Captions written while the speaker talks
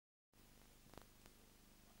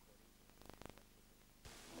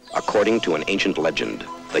According to an ancient legend,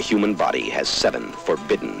 the human body has 7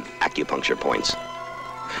 forbidden acupuncture points.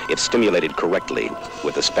 If stimulated correctly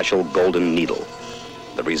with a special golden needle,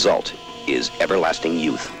 the result is everlasting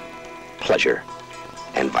youth, pleasure,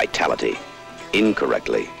 and vitality.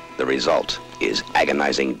 Incorrectly, the result is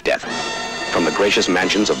agonizing death. From the gracious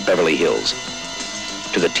mansions of Beverly Hills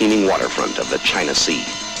to the teeming waterfront of the China Sea,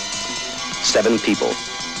 7 people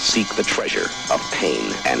seek the treasure of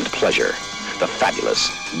pain and pleasure, the fabulous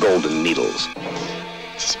golden needles.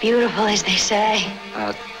 It's beautiful, as they say.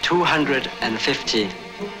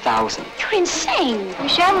 250,000. You're insane. You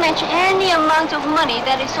shan't mention any amount of money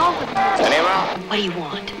that is offered. Any amount? What do you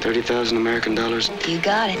want? 30,000 American dollars. You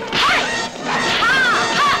got it.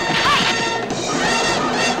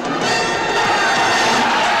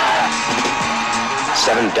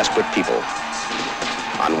 Seven desperate people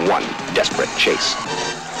on one desperate chase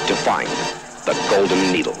to find the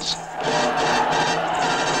golden needles.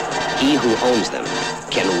 He who owns them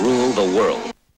can rule the world.